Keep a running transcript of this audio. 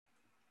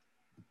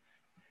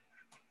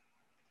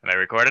I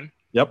recording?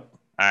 Yep.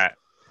 All right.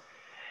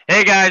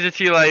 Hey guys,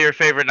 it's Eli, your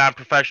favorite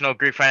non-professional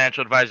Greek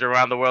financial advisor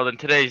around the world. And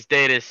today's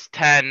date is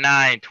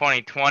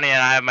 10/9/2020,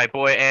 and I have my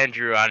boy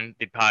Andrew on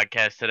the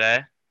podcast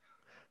today.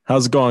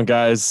 How's it going,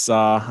 guys?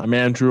 I'm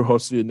Andrew,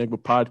 host of the Enigma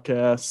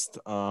podcast.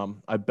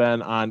 I've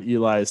been on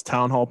Eli's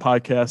Town Hall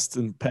podcast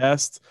in the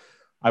past.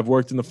 I've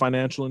worked in the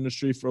financial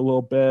industry for a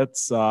little bit.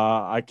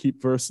 I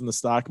keep versed in the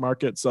stock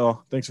market.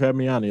 So thanks for having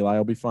me on, Eli.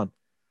 It'll be fun.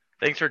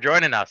 Thanks for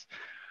joining us.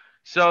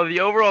 So the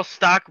overall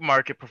stock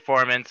market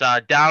performance,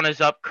 Dow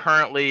is up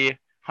currently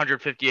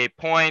 158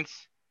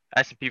 points,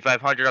 S&P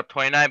 500 up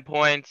 29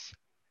 points,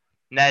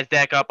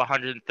 NASDAQ up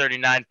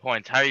 139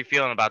 points. How are you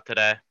feeling about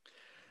today?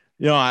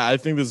 I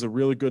think this is a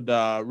really good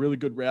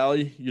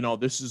rally.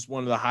 This is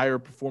one of the higher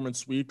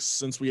performance weeks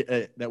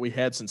that we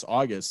had since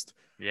August.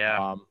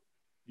 Yeah.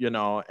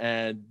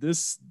 And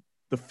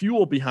the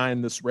fuel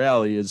behind this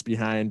rally is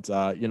behind,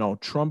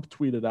 Trump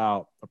tweeted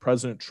out,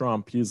 President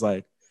Trump. He's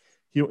like,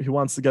 he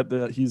wants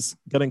to he's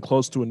getting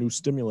close to a new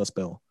stimulus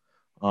bill.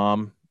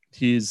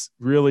 He's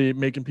really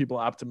making people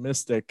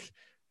optimistic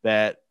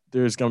that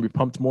there's going to be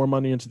pumped more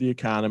money into the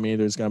economy.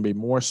 There's going to be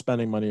more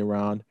spending money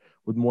around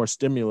with more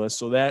stimulus.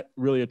 So that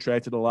really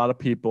attracted a lot of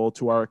people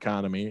to our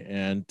economy,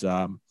 and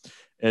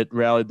it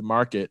rallied the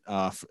market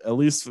at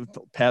least for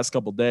the past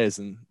couple of days.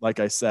 And like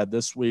I said,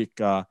 this week,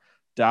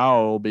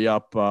 Dow will be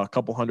up a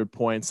couple hundred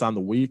points on the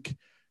week.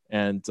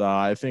 And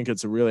I think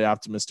it's a really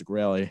optimistic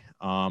rally.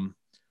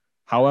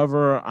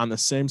 However, on the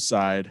same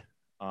side,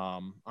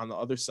 on the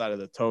other side of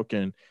the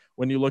token,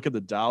 when you look at the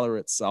dollar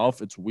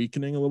itself, it's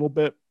weakening a little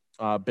bit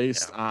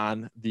based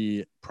on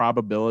the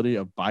probability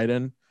of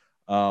Biden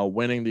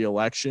winning the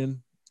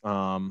election,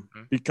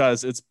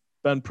 because it's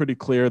been pretty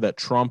clear that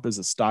Trump is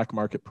a stock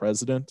market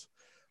president.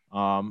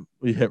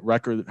 We hit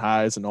record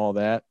highs and all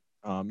that,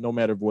 no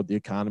matter what the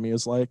economy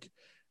is like.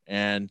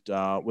 And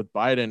with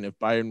Biden, if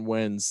Biden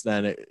wins,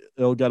 then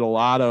it'll get a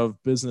lot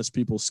of business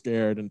people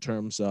scared in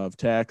terms of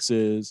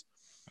taxes,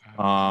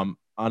 on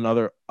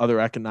other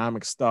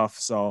economic stuff.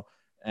 So,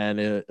 and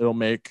it'll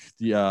make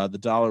the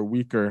dollar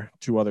weaker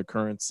to other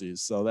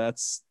currencies. So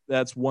that's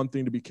one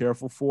thing to be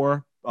careful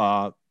for.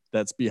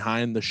 That's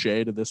behind the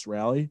shade of this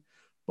rally.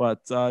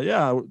 But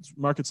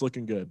market's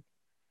looking good.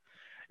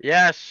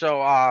 Yeah.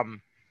 So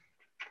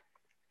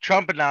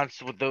Trump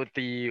announced they'll go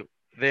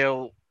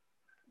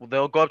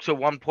up to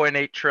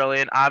 1.8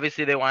 trillion.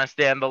 Obviously, they want to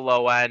stay on the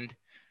low end.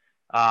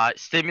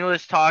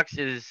 Stimulus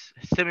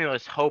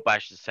hope, I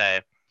should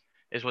say,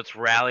 is what's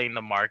rallying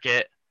the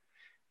market.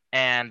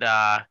 And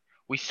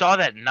we saw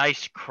that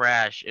nice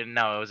crash. And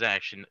no, it wasn't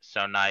actually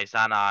so nice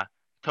on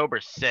October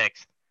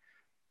 6th,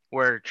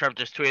 where Trump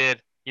just tweeted,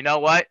 "You know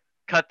what?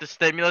 Cut the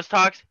stimulus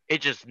talks."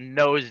 It just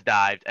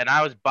nosedived, and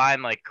I was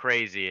buying like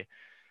crazy.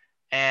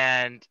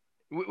 And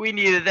we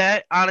needed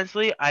that.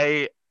 Honestly,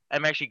 I'm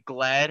actually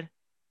glad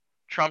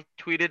Trump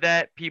tweeted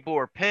that. People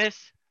were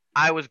pissed.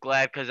 I was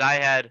glad because I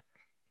had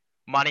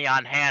money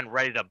on hand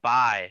ready to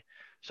buy.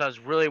 So I was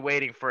really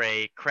waiting for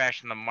a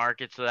crash in the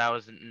market. So that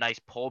was a nice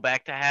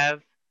pullback to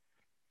have.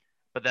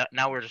 But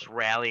now we're just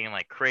rallying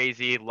like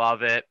crazy.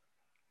 Love it.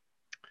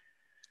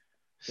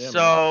 Yeah,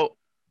 so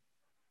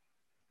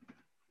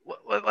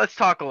let's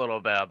talk a little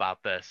bit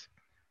about this.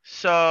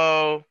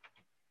 So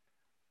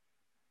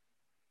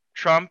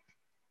Trump,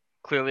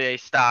 clearly a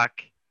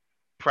stock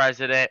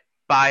president.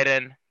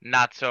 Biden,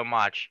 not so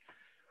much.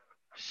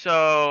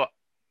 So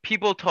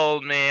people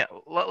told me,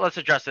 let's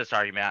address this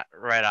argument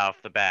right off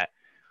the bat.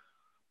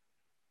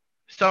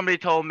 Somebody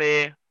told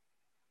me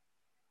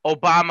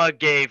Obama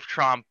gave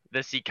Trump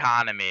this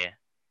economy.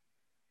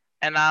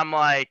 And I'm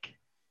like,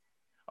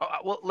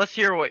 well, let's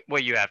hear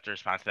what you have to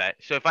respond to that.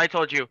 So if I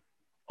told you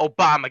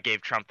Obama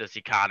gave Trump this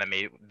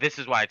economy, this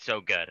is why it's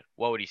so good,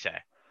 what would you say?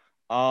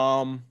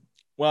 Well,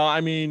 I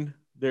mean,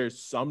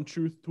 there's some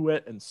truth to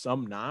it and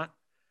some not.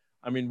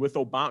 I mean, with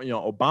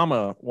Obama,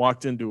 Obama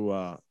walked into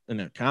an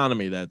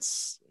economy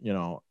that's,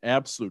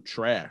 absolute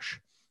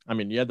trash. I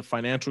mean, you had the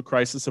financial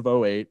crisis of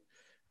 08.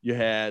 You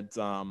had,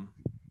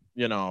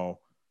 you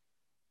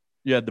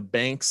had the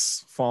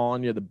banks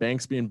falling. You had the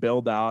banks being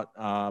bailed out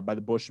by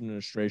the Bush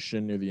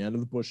administration near the end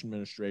of the Bush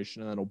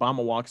administration. And then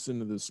Obama walks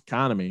into this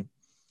economy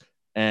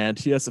and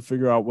he has to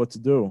figure out what to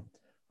do.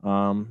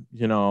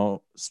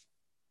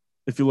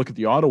 If you look at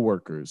the auto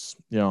workers,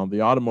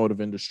 the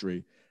automotive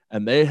industry,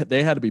 and they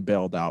had to be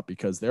bailed out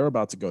because they're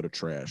about to go to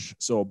trash.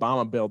 So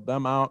Obama bailed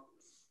them out,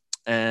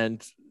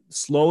 and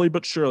slowly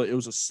but surely, it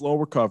was a slow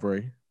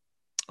recovery,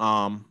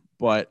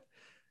 but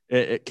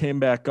it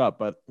came back up.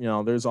 But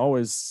there's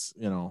always,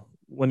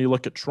 when you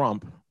look at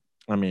Trump,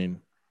 I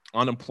mean,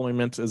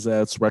 unemployment was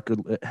at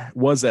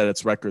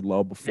its record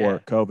low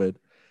before COVID.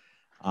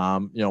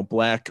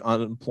 Black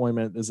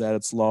unemployment is at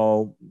its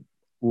low.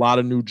 A lot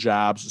of new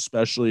jobs,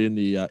 especially in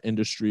the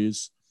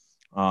industries,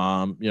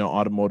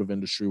 automotive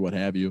industry, what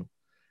have you.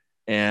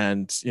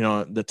 And,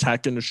 the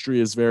tech industry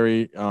was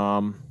very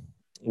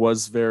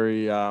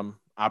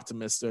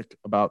optimistic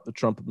about the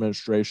Trump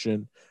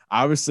administration.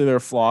 Obviously, there are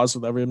flaws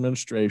with every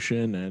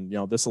administration. And,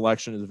 this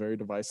election is a very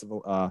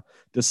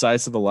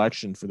decisive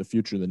election for the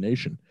future of the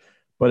nation.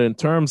 But in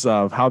terms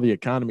of how the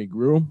economy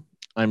grew,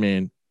 I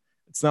mean,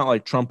 it's not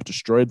like Trump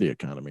destroyed the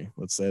economy.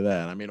 Let's say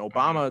that. I mean,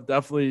 Obama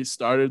definitely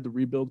started the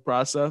rebuild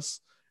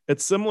process.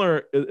 It's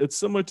similar. It's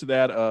similar to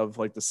that of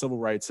like the Civil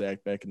Rights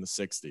Act back in the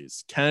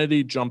 '60s.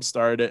 Kennedy jump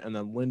started it, and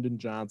then Lyndon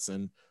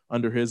Johnson,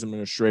 under his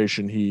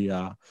administration, he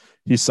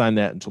signed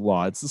that into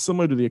law. It's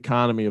similar to the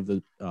economy of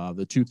the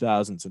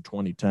 2000s and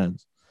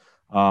 2010s.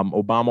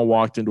 Obama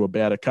walked into a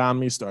bad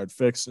economy, started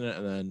fixing it,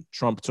 and then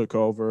Trump took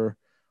over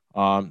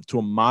to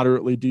a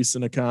moderately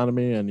decent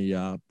economy, and he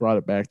brought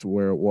it back to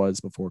where it was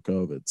before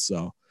COVID.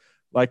 So,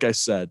 like I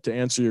said, to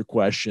answer your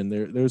question,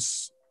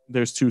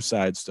 there's two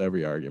sides to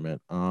every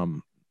argument.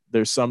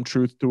 There's some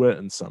truth to it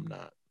and some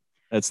not.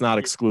 It's not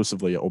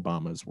exclusively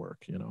Obama's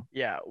work, you know.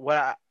 Yeah,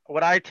 what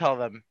I tell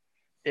them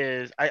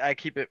is I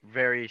keep it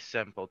very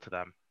simple to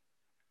them.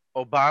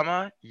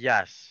 Obama,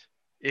 yes,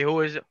 it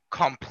was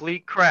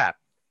complete crap,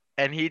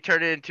 and he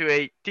turned it into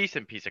a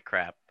decent piece of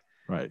crap.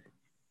 Right.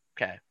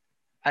 Okay,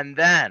 and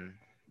then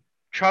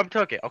Trump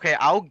took it. Okay,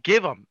 I'll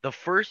give him the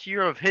first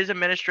year of his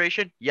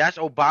administration. Yes,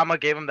 Obama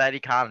gave him that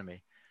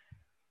economy,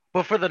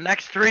 but for the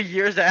next 3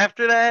 years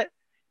after that,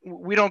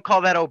 we don't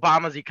call that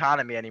Obama's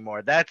economy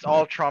anymore. That's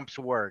all Trump's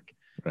work.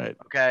 Right.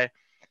 Okay,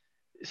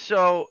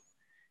 so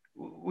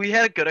we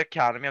had a good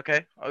economy.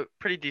 Okay, a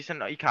pretty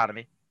decent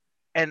economy,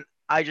 and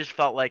I just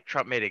felt like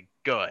Trump made it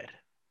good.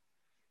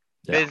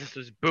 Yeah. Business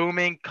was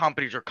booming,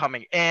 companies were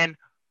coming in,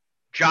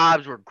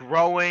 jobs were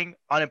growing,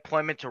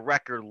 unemployment to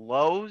record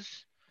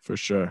lows. For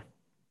sure.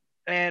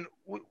 And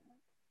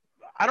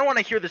I don't want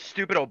to hear the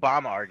stupid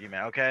Obama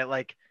argument, okay?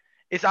 Like,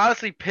 it's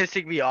honestly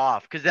pissing me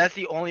off because that's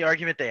the only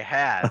argument they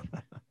have.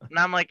 And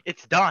I'm like,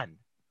 it's done.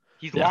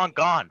 He's long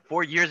gone.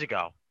 4 years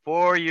ago.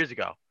 4 years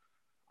ago.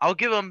 I'll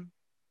give him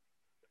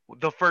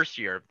the first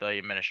year of the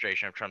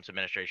administration, of Trump's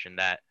administration,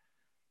 that,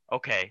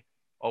 okay,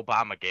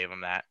 Obama gave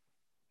him that.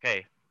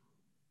 Okay,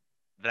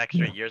 the next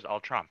 3 years, all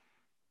Trump.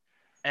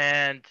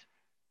 And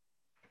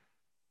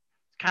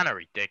it's kind of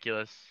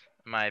ridiculous,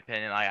 in my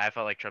opinion. I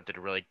felt like Trump did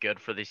really good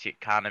for this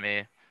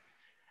economy,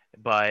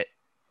 but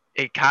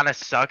it kind of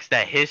sucks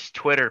that his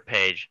Twitter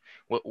page,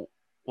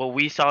 what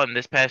we saw in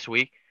this past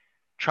week,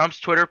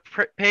 Trump's Twitter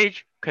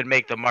page could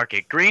make the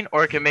market green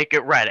or it can make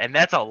it red, and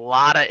that's a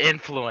lot of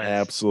influence.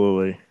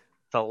 Absolutely.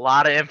 It's a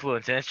lot of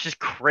influence, and it's just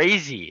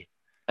crazy.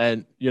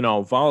 And, you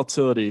know,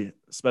 volatility,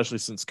 especially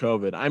since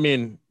COVID. I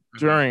mean,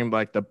 during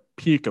like the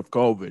peak of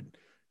COVID,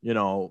 you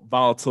know,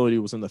 volatility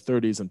was in the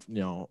 30s and,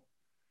 you know,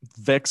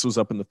 VIX was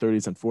up in the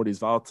 30s and 40s.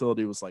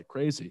 Volatility was like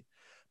crazy.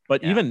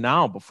 But even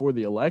now, before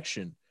the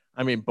election,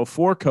 I mean,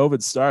 before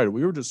COVID started,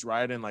 we were just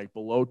riding like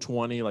below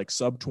 20, like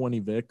sub 20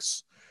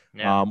 VIX.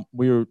 Yeah.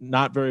 We were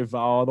not very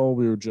volatile.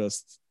 We were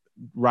just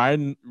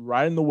riding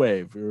the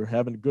wave. We were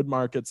having good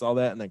markets, all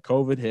that. And then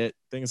COVID hit,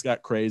 things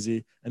got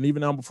crazy. And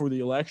even now before the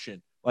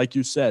election, like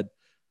you said,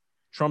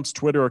 Trump's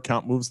Twitter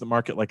account moves the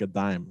market like a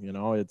dime. You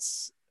know,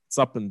 it's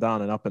up and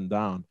down and up and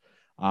down.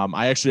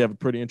 I actually have a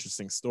pretty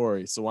interesting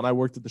story. So when I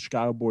worked at the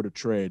Chicago Board of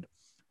Trade,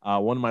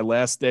 one of my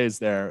last days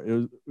there,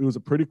 it was a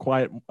pretty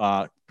quiet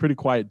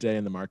day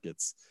in the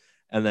markets.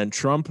 And then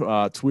Trump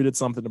tweeted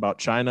something about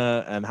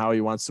China and how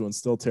he wants to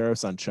instill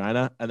tariffs on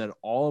China. And then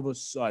all of a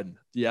sudden,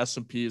 the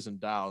S&Ps and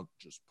Dow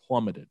just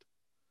plummeted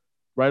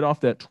right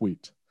off that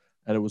tweet.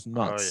 And it was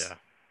nuts. Oh, yeah.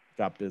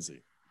 Got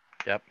busy.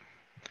 Yep.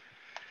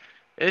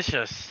 It's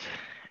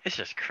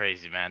just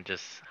crazy, man,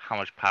 just how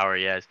much power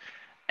he has.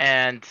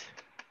 And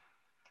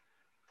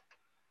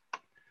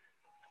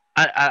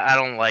I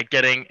don't like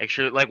getting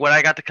extra. Like when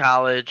I got to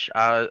college,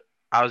 I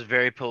was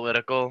very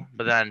political,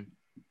 but then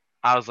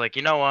I was like,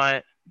 you know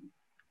what?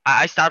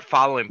 I stopped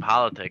following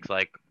politics.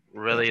 Like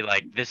really,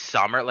 like this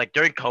summer, like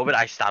during COVID,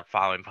 I stopped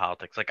following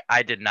politics. Like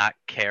I did not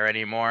care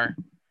anymore.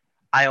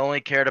 I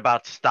only cared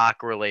about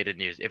stock related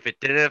news. If it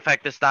didn't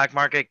affect the stock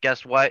market,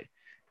 guess what?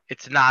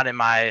 It's not in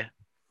my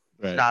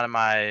It's not in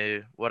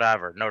my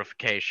whatever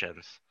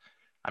notifications.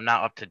 I'm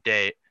not up to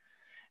date.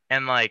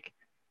 And like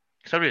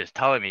somebody was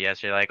telling me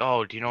yesterday, like,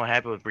 oh, do you know what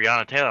happened with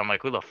Breonna Taylor? I'm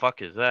like, who the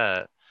fuck is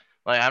that?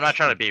 Like, I'm not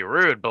trying to be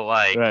rude, but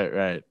like,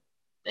 right.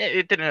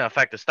 It didn't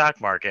affect the stock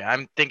market.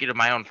 I'm thinking of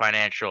my own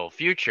financial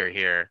future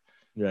here.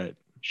 Right.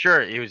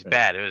 Sure, it was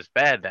bad. It was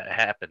bad that it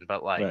happened,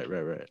 but like,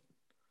 right.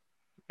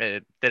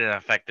 It didn't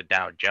affect the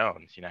Dow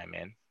Jones. You know what I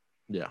mean?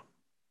 Yeah.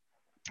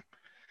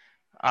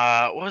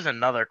 What was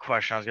another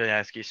question I was going to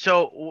ask you?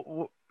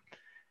 So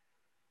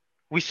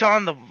we saw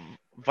in the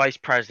vice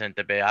president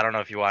debate. I don't know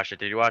if you watched it.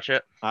 Did you watch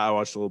it? I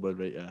watched a little bit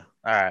of it. Yeah.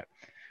 All right.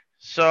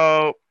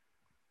 So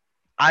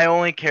I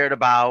only cared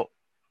about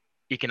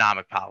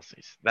economic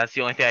policies. That's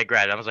the only thing I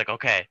grabbed. I was like,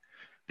 okay,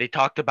 they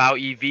talked about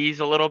EVs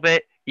a little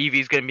bit.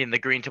 EV's going to be in the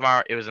green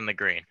tomorrow. It was in the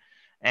green.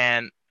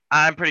 And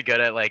I'm pretty good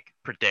at like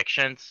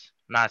predictions.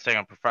 I'm not saying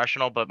I'm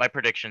professional, but my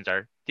predictions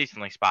are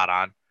decently spot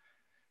on.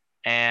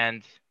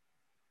 And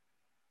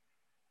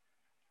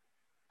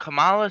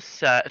Kamala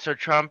said, so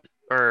Trump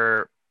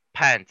or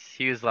Pence,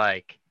 he was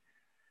like,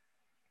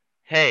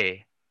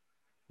 hey,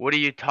 what are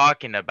you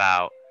talking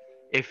about?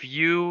 If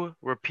you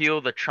repeal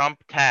the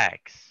Trump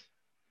tax,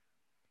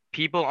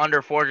 people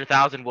under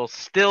 400,000 will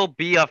still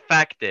be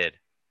affected.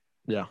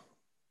 Yeah.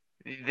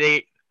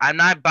 I'm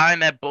not buying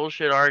that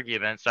bullshit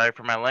argument. Sorry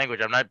for my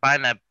language. I'm not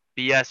buying that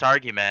BS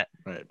argument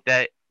Right.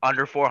 that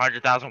under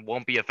 400,000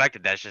 won't be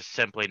affected. That's just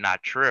simply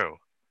not true.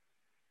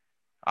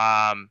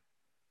 Um,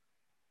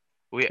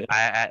 Yeah.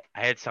 I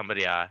had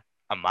somebody,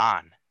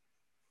 Aman.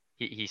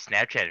 He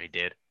Snapchatted me,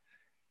 dude,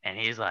 and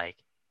he's like,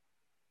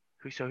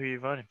 who are you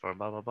voting for?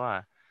 Blah blah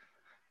blah.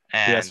 He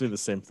asked And me the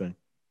same thing.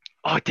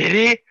 oh, did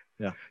he?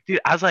 Yeah. Dude,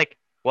 I was like,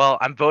 well,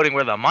 I'm voting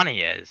where the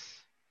money is,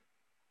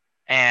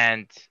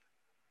 and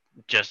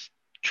just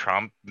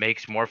Trump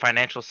makes more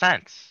financial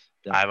sense.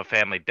 Yeah. I have a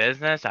family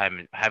business.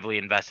 I'm heavily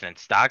invested in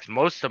stocks.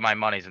 Most of my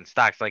money's in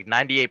stocks. Like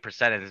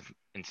 98% is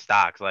in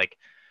stocks. Like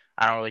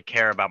I don't really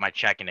care about my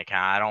checking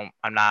account.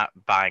 I'm not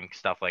buying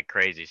stuff like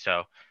crazy.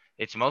 So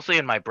it's mostly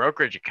in my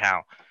brokerage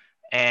account.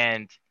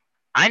 And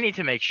I need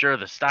to make sure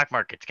the stock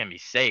markets can be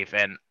safe.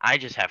 And I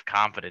just have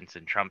confidence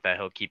in Trump that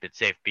he'll keep it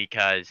safe,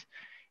 because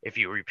if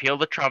you repeal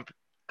the Trump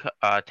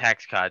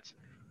tax cuts,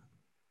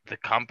 the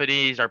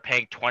companies are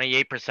paying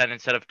 28%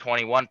 instead of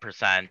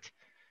 21%.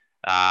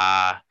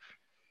 Uh,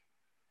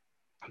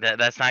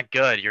 that's not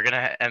good.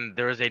 And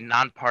there was a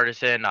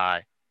nonpartisan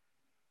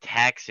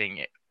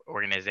taxing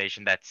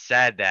organization that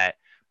said that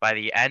by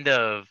the end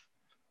of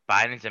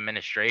Biden's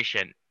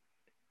administration,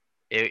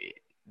 it,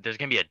 there's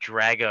going to be a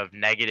drag of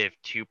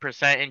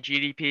 -2% in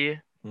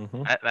GDP.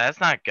 Mm-hmm. That's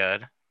not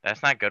good.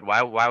 That's not good.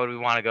 Why would we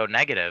want to go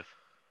negative?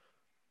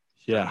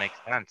 Doesn't Yeah. make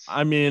sense.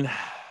 I mean,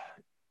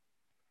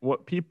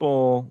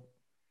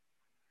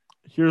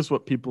 here's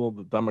what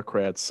the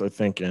Democrats, I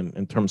think,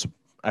 in terms of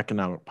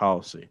economic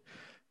policy,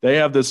 they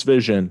have this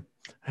vision.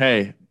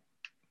 Hey,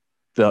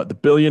 the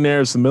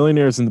billionaires, the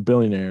millionaires, and the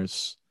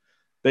billionaires,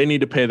 they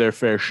need to pay their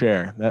fair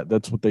share.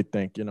 That's what they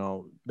think.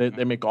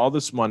 They make all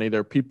this money.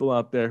 There are people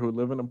out there who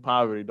live in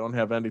poverty, don't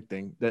have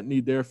anything, that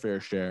need their fair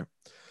share.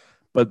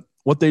 But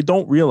what they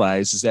don't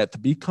realize is that to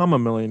become a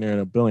millionaire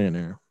and a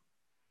billionaire,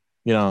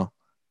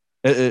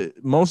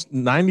 most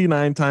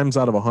 99 times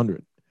out of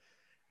 100,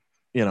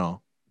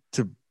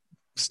 to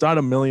start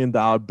a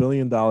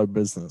billion-dollar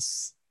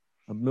business,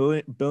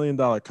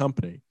 billion-dollar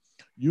company,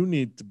 you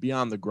need to be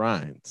on the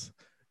grind.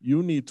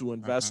 You need to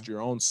invest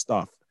your own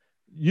stuff.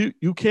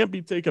 You can't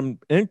be taking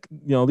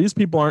these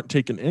people aren't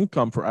taking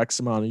income for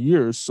X amount of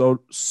years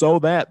so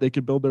that they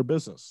could build their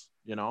business.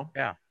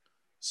 Yeah.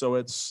 So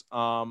it's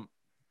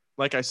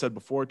like I said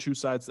before, two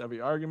sides to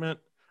every argument.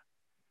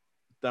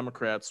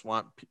 Democrats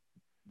want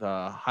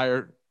the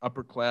higher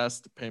upper class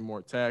to pay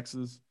more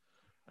taxes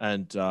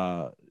and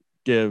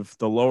give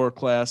the lower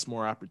class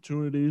more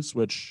opportunities,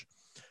 which,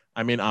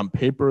 I mean, on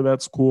paper,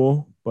 that's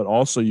cool. But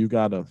also you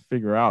got to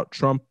figure out,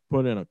 Trump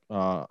put in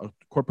a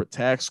corporate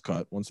tax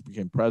cut once he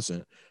became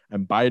president,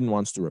 and Biden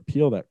wants to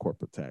repeal that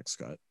corporate tax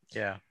cut.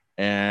 Yeah.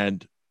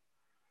 And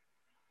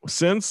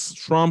since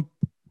Trump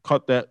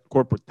cut that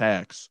corporate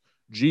tax,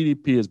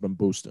 GDP has been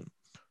boosting.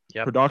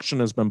 Yep. Production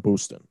has been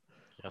boosting.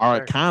 Yes, Our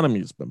sir. economy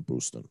has been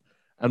boosting.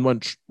 And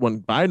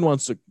when Biden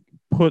wants to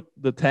put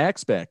the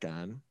tax back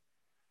on,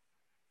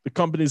 the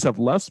companies have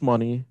less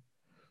money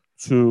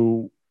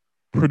to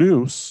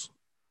produce,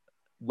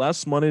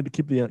 less money to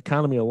keep the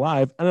economy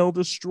alive, and it'll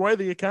destroy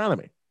the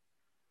economy.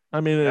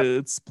 I mean,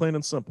 It's plain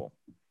and simple.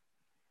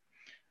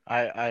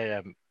 I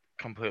am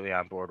completely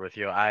on board with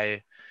you.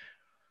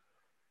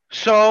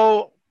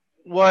 So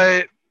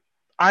what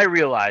I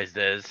realized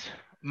is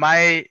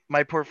my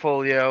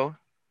portfolio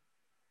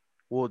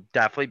will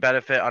definitely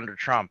benefit under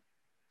Trump.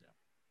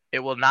 It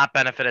will not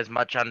benefit as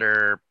much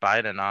under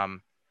Biden.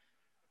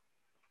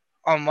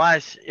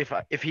 Unless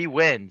if he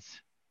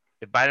wins,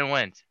 if Biden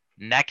wins,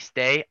 next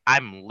day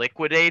I'm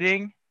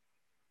liquidating.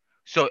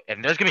 So,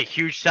 and there's gonna be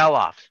huge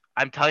sell-offs.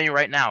 I'm telling you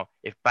right now,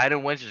 if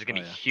Biden wins, there's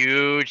gonna be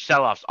huge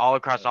sell-offs all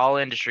across all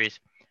industries,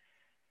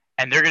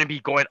 and they're gonna be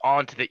going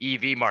on to the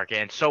EV market,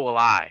 and so will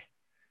I.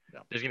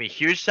 Yeah. There's gonna be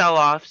huge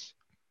sell-offs.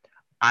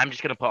 I'm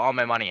just gonna put all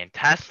my money in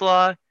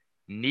Tesla,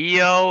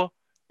 NIO,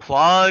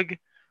 Plug,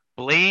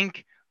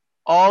 Blink,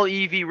 all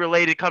EV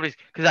related companies,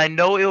 because I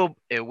know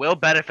it will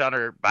benefit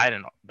under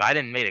Biden.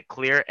 Biden made it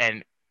clear,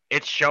 and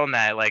it's shown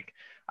that. Like,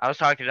 I was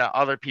talking to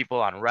other people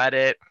on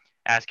Reddit,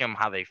 asking them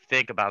how they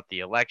think about the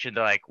election.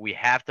 They're like, we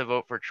have to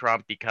vote for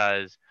Trump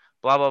because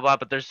blah blah blah.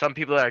 But there's some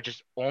people that are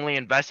just only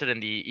invested in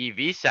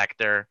the EV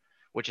sector,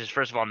 which is,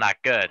 first of all, not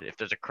good. If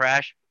there's a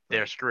crash,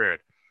 they're screwed.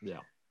 Yeah.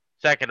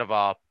 Second of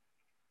all,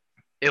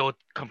 it will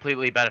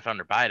completely benefit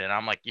under Biden.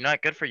 I'm like, you know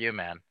what? Good for you,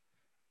 man.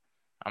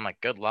 I'm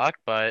like, good luck,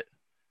 but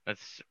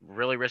that's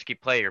really risky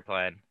play you're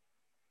playing.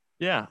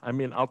 Yeah, I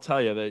mean, I'll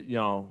tell you that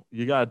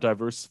you got to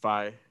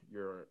diversify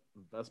your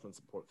investments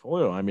and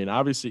portfolio. I mean,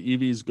 obviously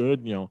EV is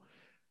good.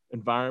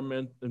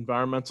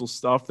 Environmental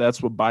stuff.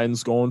 That's what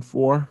Biden's going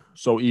for.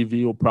 So EV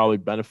will probably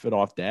benefit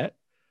off that.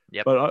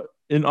 Yep. But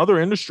in other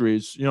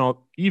industries,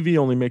 EV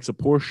only makes a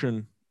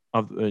portion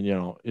of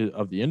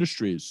of the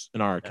industries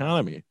in our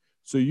economy.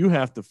 So you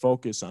have to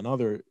focus on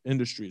other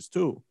industries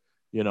too.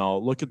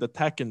 Look at the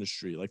tech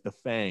industry, like the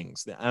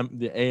FANGs,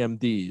 the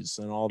AMDs,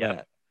 and all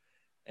that.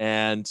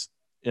 And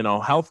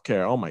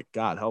healthcare. Oh my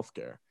God,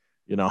 healthcare.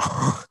 You know,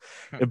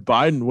 if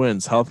Biden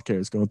wins, healthcare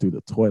is going through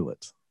the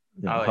toilet.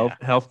 Oh yeah.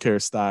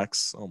 Healthcare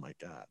stocks. Oh my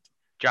God.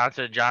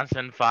 Johnson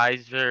Johnson,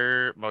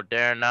 Pfizer,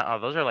 Moderna. Oh,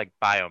 those are like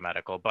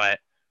biomedical, but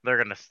they're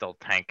gonna still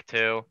tank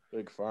too.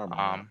 Big pharma.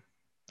 Yeah. Um,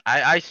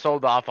 I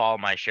sold off all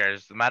my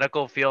shares. The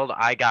medical field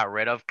I got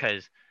rid of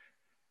because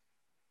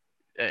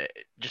uh,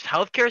 just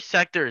healthcare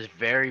sector is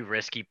very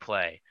risky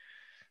play.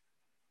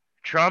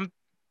 Trump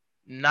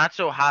not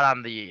so hot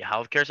on the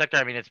healthcare sector.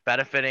 I mean, it's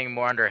benefiting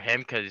more under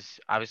him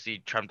because obviously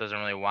Trump doesn't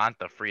really want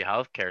the free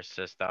healthcare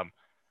system,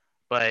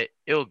 but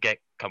it'll get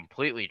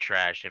completely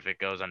trashed if it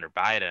goes under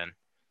Biden.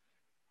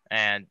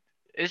 And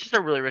it's just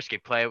a really risky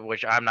play,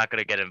 which I'm not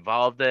going to get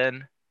involved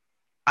in.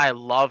 I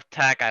love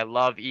tech. I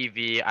love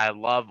EV. I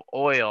love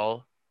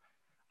oil.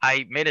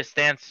 I made a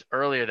stance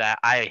earlier that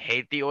I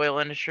hate the oil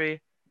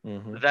industry.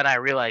 Mm-hmm. Then I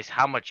realized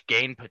how much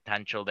gain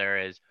potential there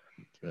is.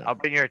 Yeah. I'll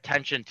bring your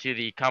attention to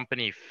the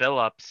company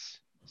Phillips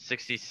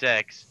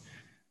 66.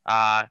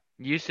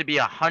 Used to be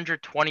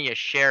 120 a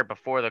share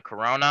before the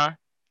Corona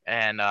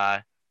and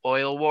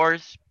oil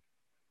wars.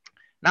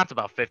 Now it's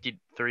about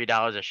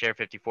 $53 a share,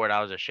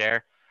 $54 a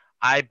share.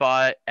 I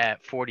bought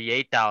at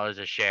 $48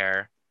 a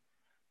share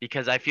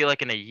because I feel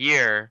like in a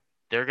year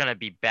they're gonna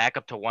be back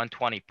up to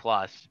 120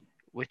 plus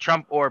with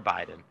Trump or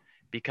Biden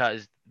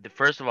because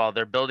first of all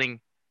they're building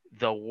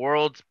the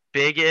world's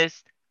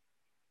biggest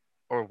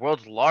or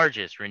world's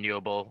largest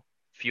renewable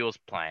fuels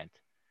plant,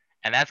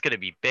 and that's gonna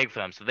be big for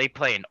them. So they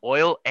play in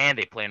oil and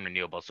they play in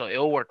renewable, so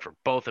it'll work for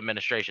both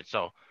administrations.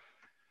 So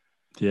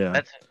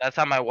Yeah. that's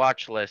on my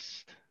watch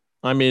list.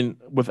 I mean,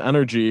 with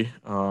energy,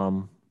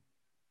 in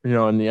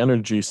the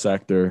energy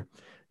sector,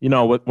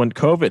 when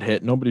COVID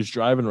hit, nobody's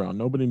driving around.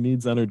 Nobody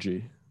needs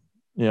energy.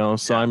 So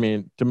Yeah. I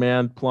mean,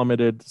 demand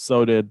plummeted.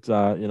 So did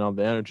the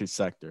energy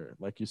sector.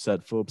 Like you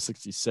said, Phillips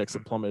 66,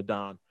 it plummeted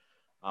down.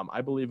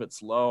 I believe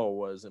its low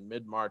was in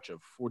mid March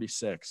of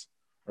 46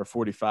 or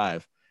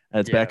 45, and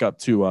it's Yeah. back up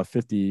to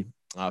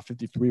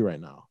 53 right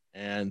now.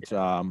 And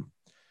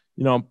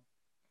you know,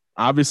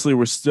 obviously,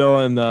 we're still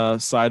in the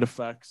side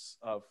effects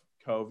of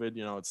COVID.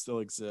 It still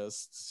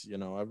exists.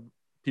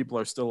 People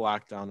are still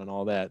locked down and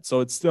all that.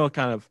 So it's still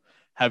kind of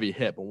heavy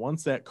hit. But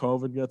once that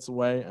COVID gets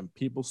away and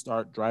people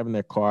start driving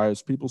their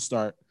cars,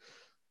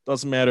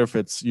 doesn't matter if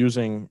it's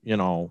using,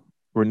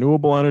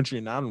 renewable energy,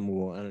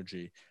 non-renewable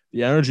energy,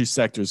 the energy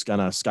sector is going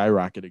to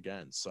skyrocket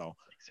again. So,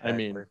 I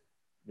Exactly. mean,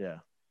 yeah.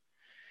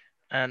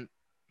 And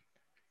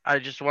I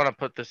just want to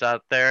put this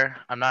out there.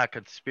 I'm not a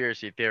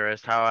conspiracy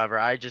theorist. However,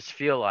 I just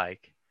feel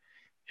like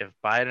if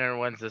Biden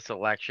wins this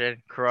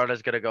election,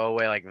 Corona's gonna go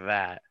away like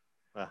that.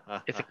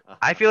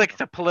 I feel like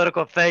it's a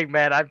political thing,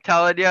 man. I'm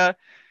telling you,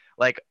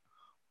 like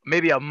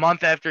maybe a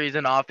month after he's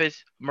in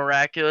office,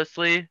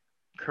 miraculously,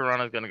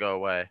 Corona's gonna go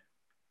away.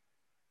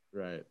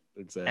 Right.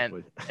 And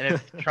Exactly. and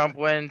if Trump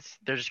wins,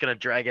 they're just gonna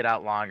drag it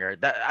out longer.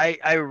 That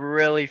I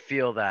really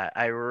feel that.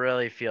 I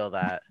really feel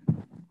that.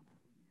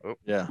 Oh,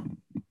 Yeah,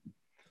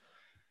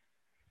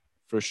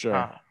 for sure.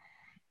 huh.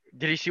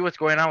 Did you see what's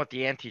going on with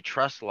the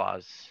antitrust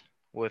laws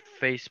with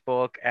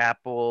Facebook,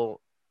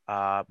 Apple,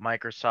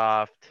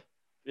 Microsoft, all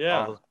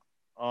Yeah. those?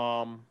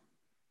 Um,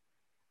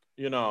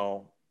 you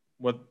know,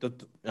 what the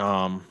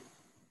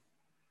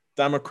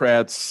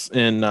Democrats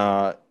in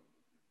The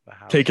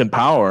house. taking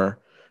power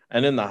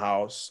and in the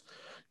House,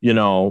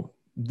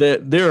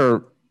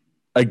 they're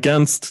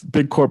against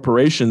big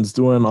corporations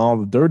doing all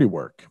the dirty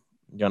work.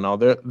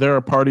 They're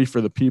a party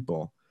for the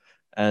people,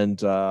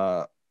 and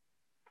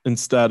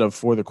instead of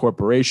for the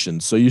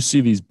corporations. So you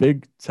see these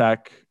big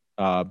tech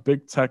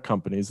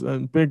companies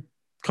and big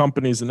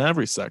companies in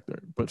every sector,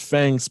 but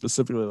FANG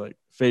specifically, like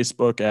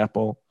Facebook,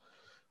 Apple,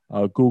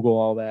 Google,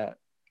 all that.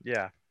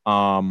 Yeah.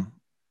 Um,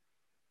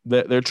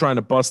 they're trying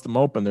to bust them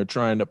open. They're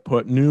trying to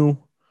put new.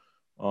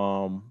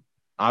 Um,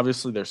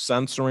 Obviously, they're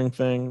censoring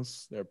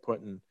things. They're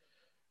putting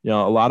a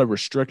lot of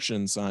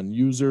restrictions on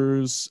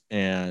users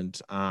and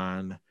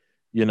on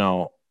you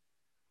know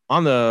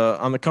on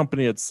the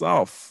company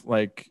itself.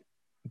 Like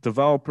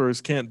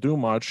developers can't do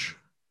much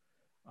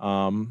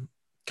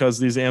because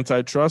these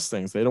antitrust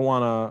things. They don't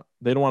want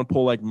to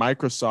pull like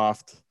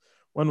Microsoft.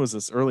 When was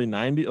this? Early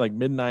 90s, like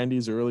mid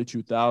 90s or early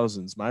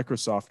 2000s.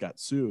 Microsoft got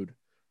sued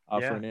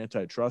for Yeah. an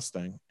antitrust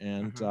thing,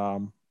 and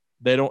Hmm.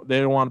 they don't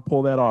want to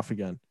pull that off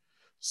again.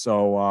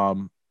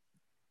 So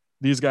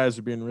these guys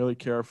are being really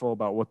careful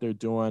about what they're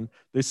doing.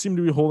 They seem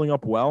to be holding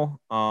up well.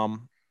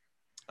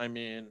 I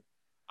mean,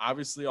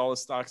 obviously all the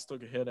stocks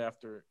took a hit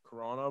after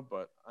Corona,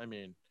 but I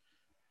mean,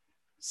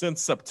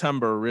 since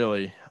September,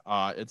 really,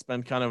 it's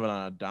been kind of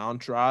on a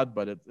downtrod,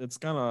 but it's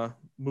kind of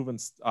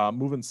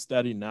moving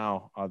steady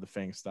now. The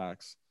Fang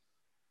stocks.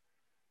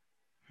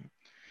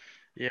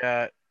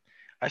 Yeah.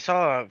 I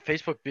saw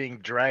Facebook being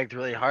dragged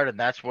really hard, and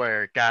that's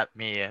where it got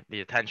me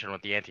the attention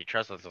with the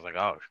antitrust laws. I was like,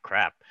 oh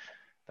crap,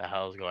 the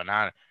hell is going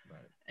on?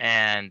 Right.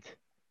 And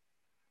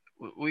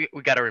we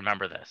got to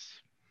remember this: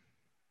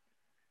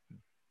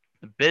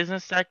 the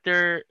business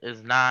sector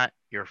is not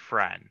your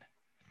friend.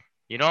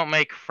 You don't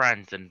make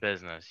friends in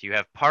business. You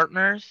have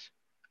partners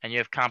and you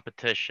have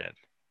competition.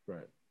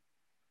 Right.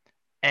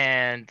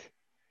 And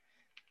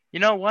you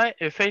know what?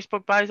 If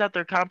Facebook buys out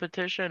their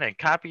competition and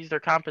copies their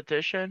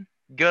competition,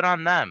 good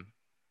on them.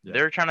 Yeah.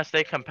 They're trying to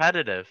stay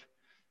competitive.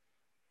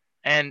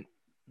 And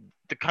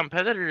the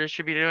competitors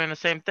should be doing the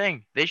same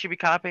thing. They should be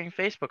copying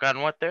Facebook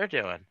on what they're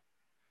doing.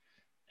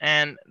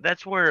 And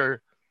that's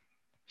where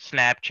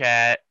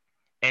Snapchat,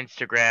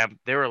 Instagram,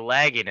 they were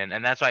lagging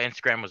and that's why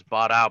Instagram was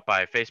bought out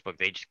by Facebook.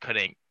 They just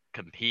couldn't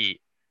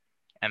compete.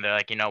 And they're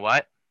like, you know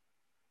what?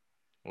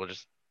 We'll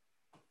just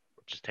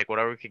take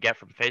whatever we could get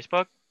from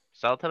Facebook,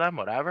 sell it to them,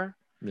 whatever.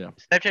 Yeah.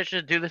 Snapchat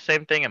should do the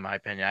same thing in my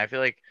opinion. I feel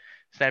like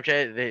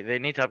Snapchat they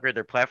need to upgrade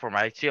their platform.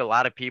 I see a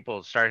lot of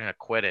people starting to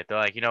quit it. They're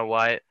like, you know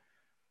what?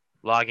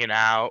 Logging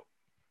out,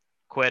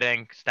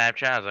 quitting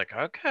Snapchat. I was like,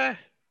 okay.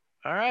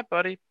 All right,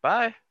 buddy.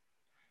 Bye.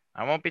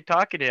 I won't be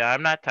talking to you.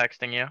 I'm not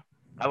texting you.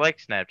 I like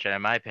Snapchat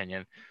in my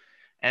opinion.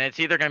 And it's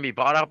either going to be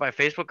bought out by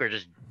Facebook or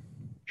just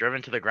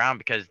driven to the ground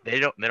because they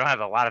don't have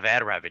a lot of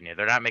ad revenue.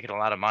 They're not making a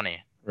lot of money.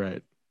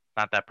 Right.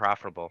 Not that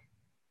profitable.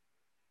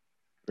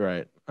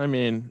 Right. I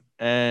mean,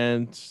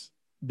 and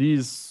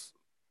these,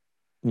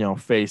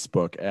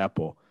 Facebook,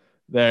 Apple,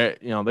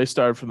 they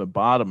started from the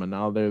bottom and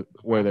now they're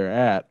where they're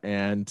at.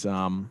 And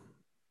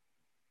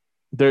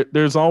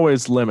there's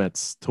always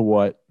limits to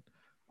what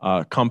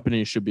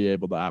companies should be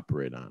able to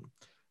operate on.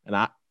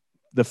 And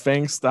the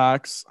FANG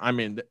stocks, I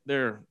mean,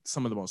 they're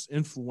some of the most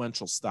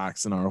influential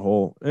stocks in our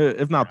whole,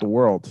 if not the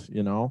world,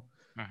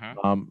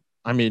 Mm-hmm.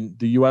 I mean,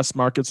 the U.S.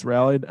 markets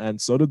rallied,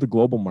 and so did the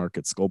global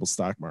markets, global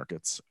stock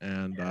markets,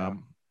 and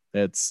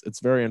it's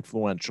very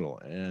influential.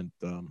 And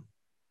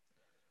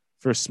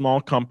for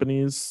small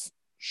companies,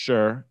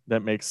 sure,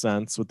 that makes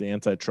sense with the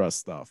antitrust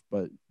stuff,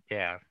 but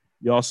Yeah.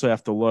 you also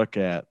have to look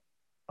at,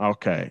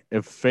 okay,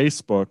 if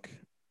Facebook,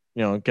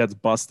 gets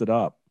busted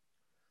up,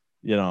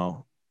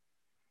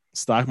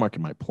 stock market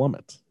might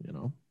plummet.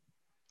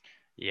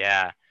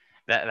 Yeah.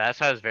 That's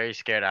why I was very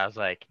scared. I was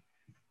like,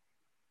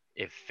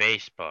 if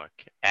Facebook,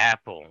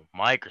 Apple,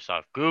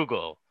 Microsoft,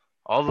 Google,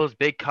 all those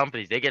big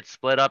companies, they get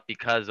split up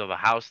because of the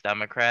House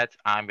Democrats,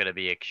 I'm gonna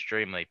be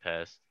extremely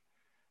pissed.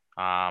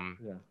 Um,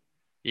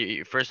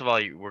 Yeah. first of all,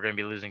 we're gonna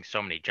be losing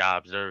so many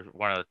jobs. They're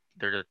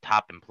the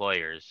top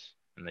employers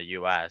in the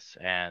U.S.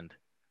 and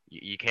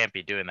you can't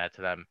be doing that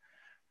to them.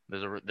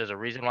 There's a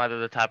reason why they're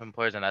the top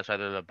employers, and that's why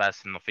they're the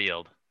best in the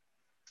field.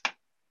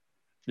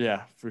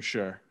 Yeah, for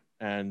sure.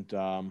 And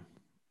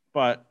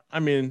but I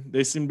mean,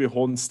 they seem to be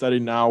holding steady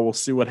now. We'll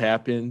see what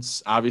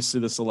happens. Obviously,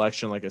 this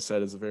election, like I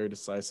said, is a very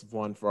decisive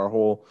one for our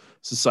whole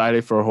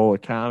society, for our whole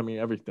economy,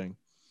 everything.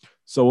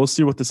 So we'll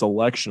see what this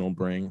election will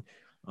bring,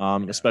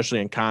 especially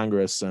in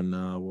Congress, and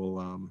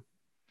we'll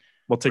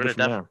We're take it gonna from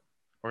def there.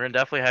 we're gonna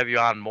definitely have you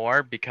on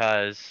more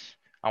because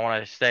I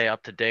want to stay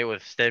up to date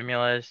with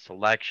stimulus,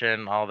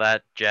 election, all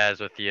that jazz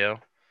with you.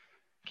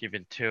 Keep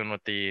in tune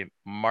with the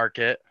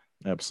market.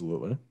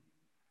 Absolutely.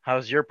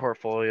 How's your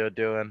portfolio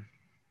doing?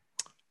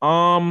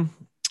 Um,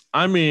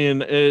 I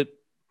mean, it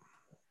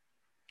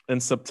in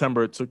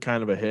September it took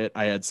kind of a hit.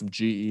 I had some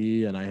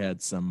GE and I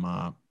had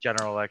some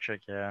General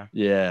Electric, yeah.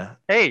 yeah.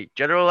 Hey,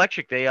 General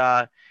Electric,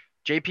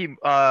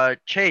 JP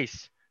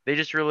Chase, they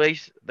just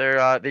raised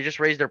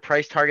their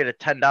price target at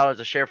 $10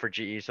 a share for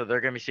GE, so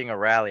they're gonna be seeing a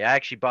rally. I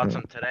actually bought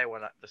some today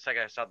the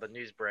second I saw the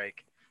news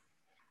break.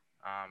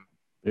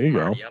 There you I'm go.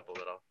 already up a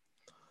little,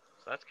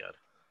 so that's good.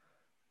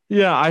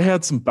 Yeah, I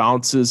had some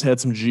bounces, had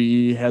some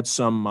GE, had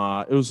some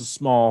it was a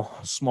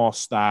small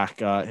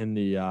stock in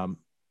the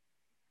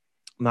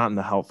not in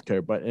the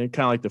healthcare, but in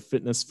kind of like the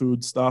fitness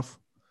food stuff,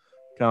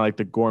 kind of like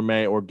the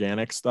gourmet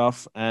organic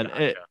stuff, and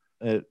it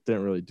Gotcha. it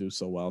didn't really do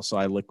so well, so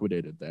I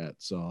liquidated that.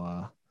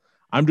 So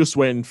I'm just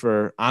waiting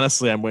for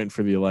honestly, I'm waiting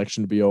for the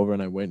election to be over,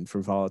 and I'm waiting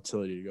for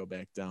volatility to go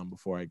back down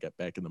before I get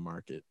back in the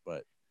market.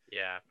 But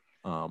Yeah,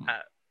 um,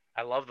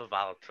 I love the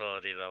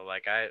volatility though.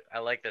 Like I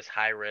like this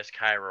high risk,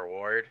 high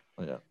reward.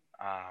 yeah,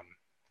 Um,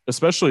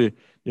 especially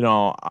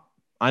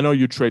I know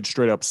you trade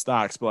straight up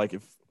stocks, but like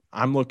if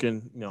I'm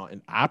looking,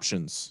 in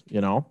options,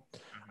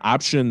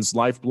 options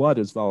lifeblood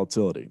is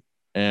volatility,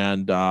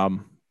 and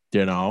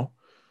you know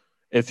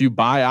if you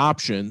buy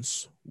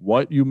options,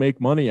 what you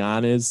make money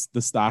on is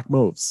the stock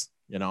moves,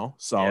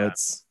 so yeah,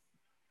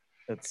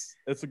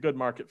 it's a good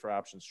market for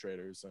options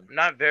traders. And I'm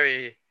not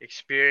very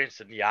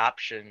experienced in the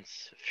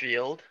options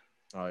field.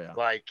 oh yeah.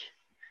 Like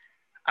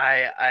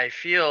I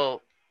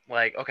feel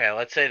like okay,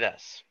 let's say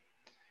this.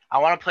 I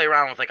want to play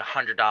around with like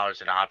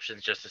 $100 in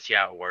options just to see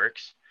how it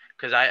works.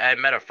 Cause I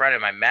met a friend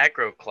in my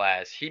macro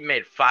class. He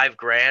made 5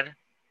 grand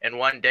in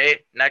one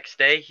day. Next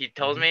day, he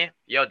tells Mhm. me,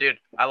 "Yo, dude,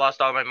 I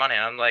lost all my money."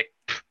 And I'm like,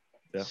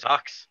 Yeah.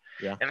 "Sucks."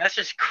 Yeah. And that's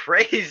just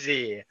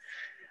crazy.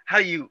 How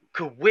you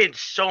could win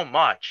so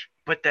much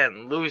but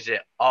then lose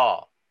it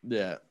all.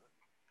 Yeah.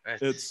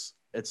 It's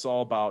It's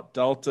all about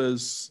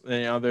deltas.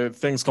 There are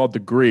things called the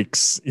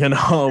Greeks,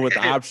 with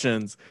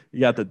options. You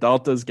got the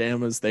deltas,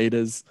 gammas,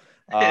 thetas,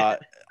 uh,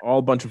 all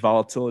a bunch of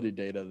volatility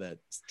data that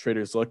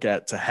traders look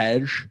at to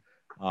hedge.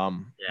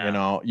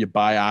 yeah. You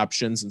buy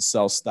options and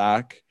sell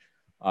stock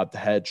to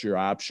hedge your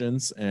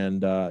options.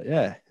 And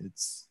yeah,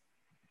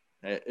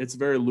 It's a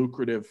very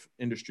lucrative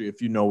industry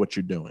if you know what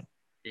you're doing.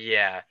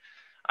 Yeah.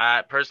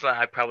 Personally,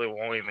 I probably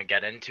won't even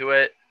get into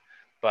it,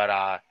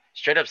 but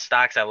straight up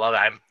stocks, I love it.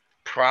 I'm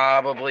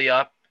probably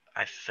up,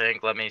 I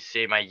think, let me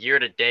see, my year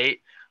to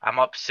date, I'm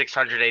up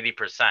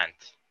 680%.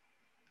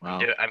 Wow.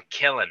 I'm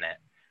killing it.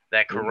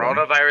 That There you go.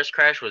 coronavirus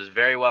crash was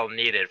very well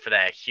needed for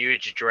that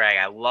huge drag.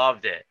 I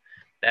loved it.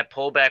 That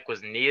pullback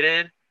was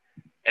needed,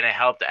 and it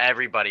helped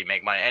everybody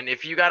make money. And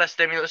if you got a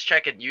stimulus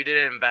check and you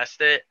didn't invest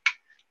it,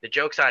 the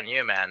joke's on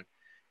you, man.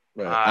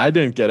 Right. Uh, I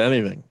didn't get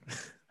anything.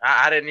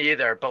 I didn't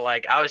either, but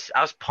like I was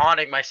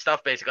pawning my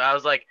stuff basically. I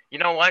was like, you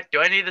know what? Do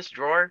I need this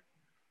drawer?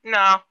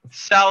 No,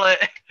 sell it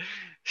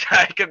so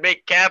I could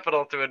make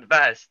capital to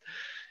invest.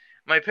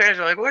 My parents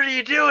are like, "What are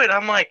you doing?"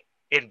 I'm like,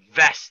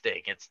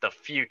 investing. It's the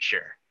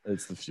future.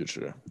 It's the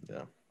future.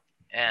 Yeah.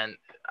 And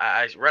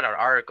I read an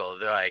article.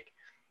 They're like,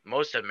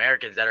 most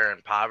Americans that are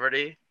in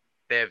poverty,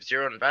 they have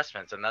zero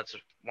investments, and that's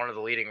one of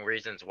the leading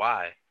reasons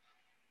why.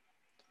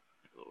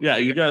 Yeah,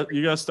 you got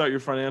to start your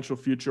financial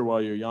future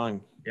while you're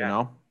young, you Yeah.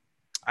 know?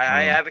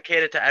 I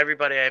advocate it to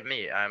everybody I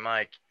meet. I'm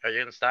like, are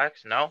you in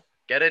stocks? No?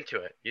 Get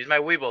into it. Use my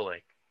Webull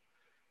link.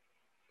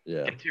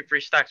 Yeah, Get 2 free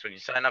stocks when you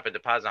sign up and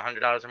deposit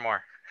 $100 or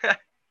more.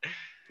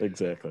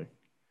 exactly.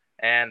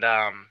 And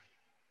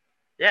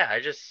yeah, I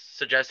just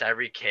suggest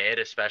every kid,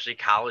 especially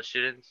college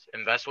students,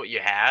 invest what you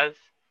have,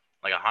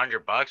 like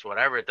 $100,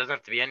 whatever. It doesn't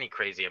have to be any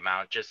crazy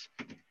amount. Just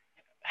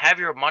have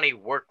your money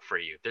work for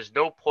you. There's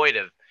no point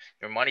of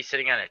your money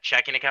sitting on a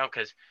checking account,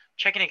 because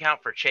checking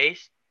account for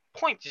Chase,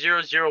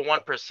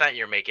 0.001%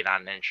 you're making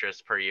on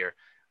interest per year.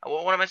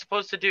 What am I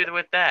supposed to do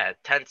with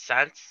that? 10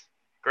 cents?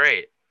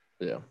 Great.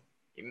 Yeah,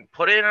 You can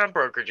put it in a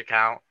brokerage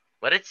account,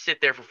 let it sit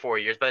there for 4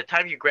 years. By the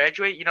time you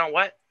graduate, you know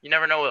what? You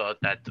never know what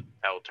that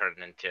will turn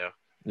into.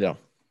 yeah,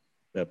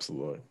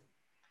 absolutely.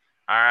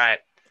 All right.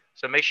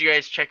 So make sure you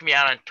guys check me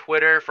out on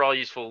Twitter for all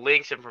useful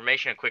links,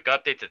 information, and quick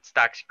updates at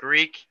Stocks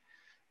Greek.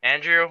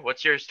 Andrew,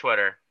 what's yours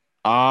Twitter?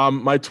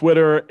 My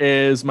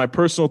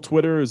personal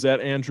Twitter is at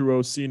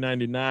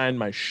AndrewOC99.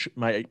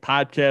 My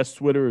podcast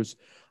Twitter is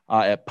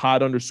at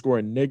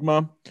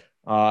pod_enigma.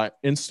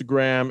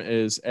 Instagram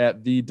is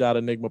at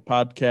the.enigma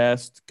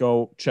podcast.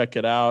 Go check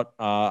it out.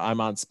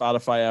 I'm on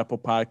Spotify, Apple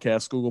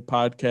Podcasts, Google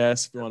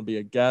Podcasts. If you want to be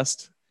a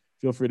guest,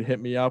 feel free to hit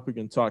me up. We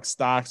can talk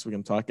stocks. We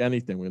can talk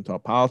anything. We can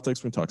talk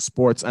politics. We can talk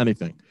sports,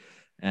 anything.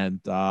 And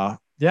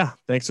yeah,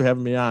 thanks for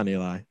having me on,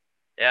 Eli.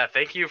 Yeah,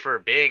 thank you for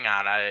being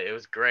on. It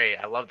was great.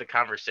 I love the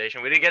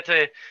conversation. We didn't get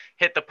to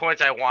hit the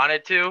points I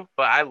wanted to,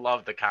 but I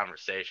love the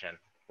conversation.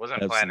 Wasn't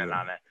planning Absolutely.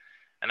 on it.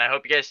 And I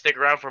hope you guys stick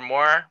around for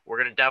more. We're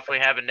going to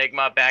definitely have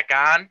Enigma back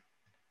on.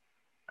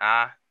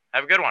 Have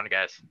a good one,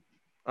 guys.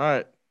 All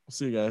right.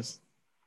 See you guys.